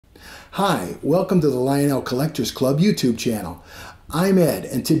Hi, welcome to the Lionel Collectors Club YouTube channel. I'm Ed,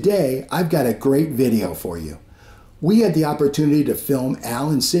 and today I've got a great video for you. We had the opportunity to film Al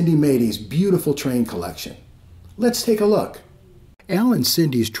and Cindy Matey's beautiful train collection. Let's take a look. Al and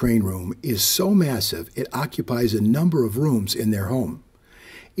Cindy's train room is so massive it occupies a number of rooms in their home.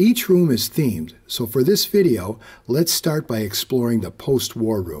 Each room is themed, so for this video, let's start by exploring the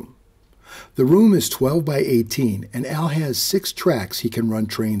post-war room. The room is 12 by 18, and Al has 6 tracks he can run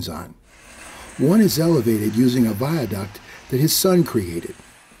trains on. One is elevated using a viaduct that his son created.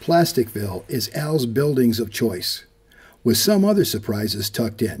 Plasticville is Al's buildings of choice, with some other surprises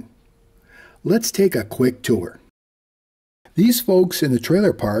tucked in. Let's take a quick tour. These folks in the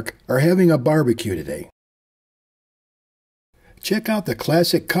trailer park are having a barbecue today. Check out the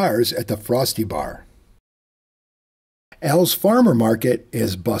classic cars at the Frosty Bar. Al's farmer market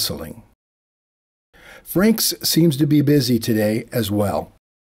is bustling. Frank's seems to be busy today as well.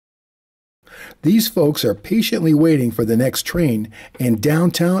 These folks are patiently waiting for the next train, and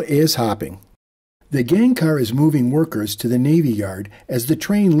downtown is hopping. The gang car is moving workers to the Navy Yard as the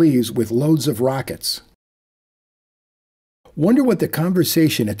train leaves with loads of rockets. Wonder what the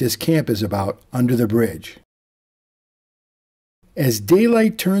conversation at this camp is about under the bridge. As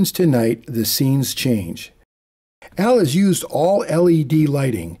daylight turns to night, the scenes change. Al has used all LED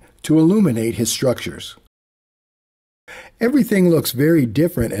lighting to illuminate his structures. Everything looks very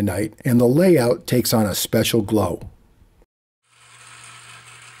different at night, and the layout takes on a special glow.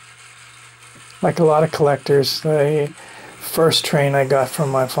 Like a lot of collectors, the first train I got from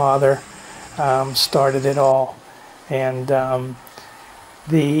my father started it all. And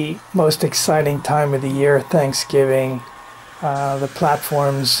the most exciting time of the year, Thanksgiving, the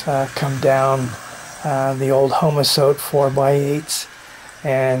platforms come down, the old Homosote 4x8s,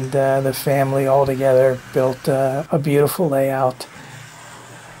 and the family all together built a beautiful layout.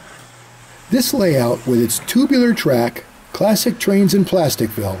 This layout, with its tubular track, classic trains in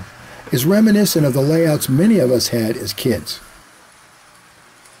Plasticville, is reminiscent of the layouts many of us had as kids.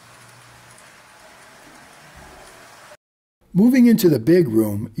 Moving into the big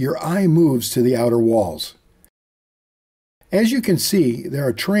room, your eye moves to the outer walls. As you can see, there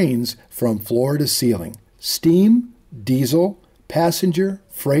are trains from floor to ceiling. Steam, diesel, passenger,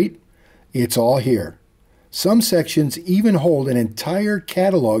 freight, it's all here. Some sections even hold an entire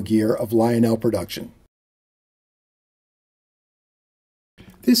catalog year of Lionel production.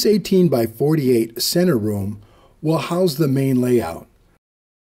 This 18 by 48 center room will house the main layout.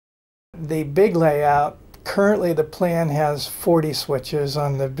 The big layout, currently the plan has 40 switches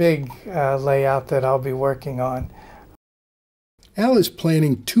on the big layout that I'll be working on. Al is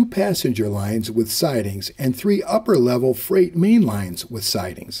planning 2 passenger lines with sidings and 3 upper-level freight main lines with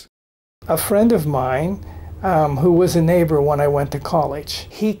sidings. A friend of mine who was a neighbor when I went to college,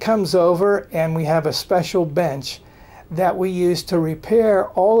 he comes over and we have a special bench that we use to repair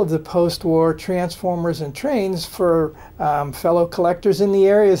all of the post-war transformers and trains for fellow collectors in the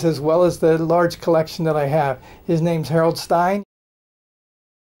areas, as well as the large collection that I have. His name's Harold Stein.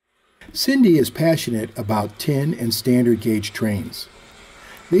 Cindy is passionate about tin and standard gauge trains.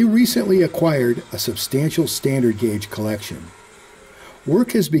 They recently acquired a substantial standard gauge collection.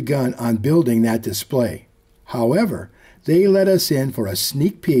 Work has begun on building that display. However, they let us in for a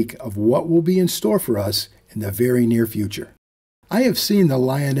sneak peek of what will be in store for us in the very near future. I have seen the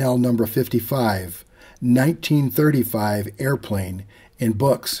Lionel number 55, 1935 airplane in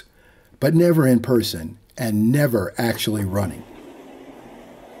books, but never in person and never actually running.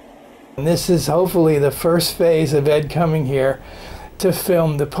 And this is hopefully the first phase of Ed coming here to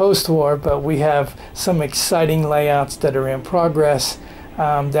film the post-war, but we have some exciting layouts that are in progress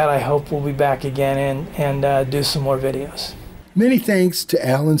that I hope will be back again and do some more videos. Many thanks to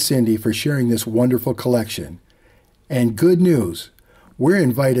Al and Cindy for sharing this wonderful collection. And good news, we're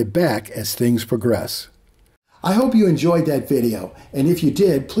invited back as things progress. I hope you enjoyed that video, and if you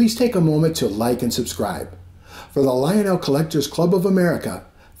did, please take a moment to like and subscribe. For the Lionel Collectors Club of America,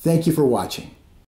 thank you for watching.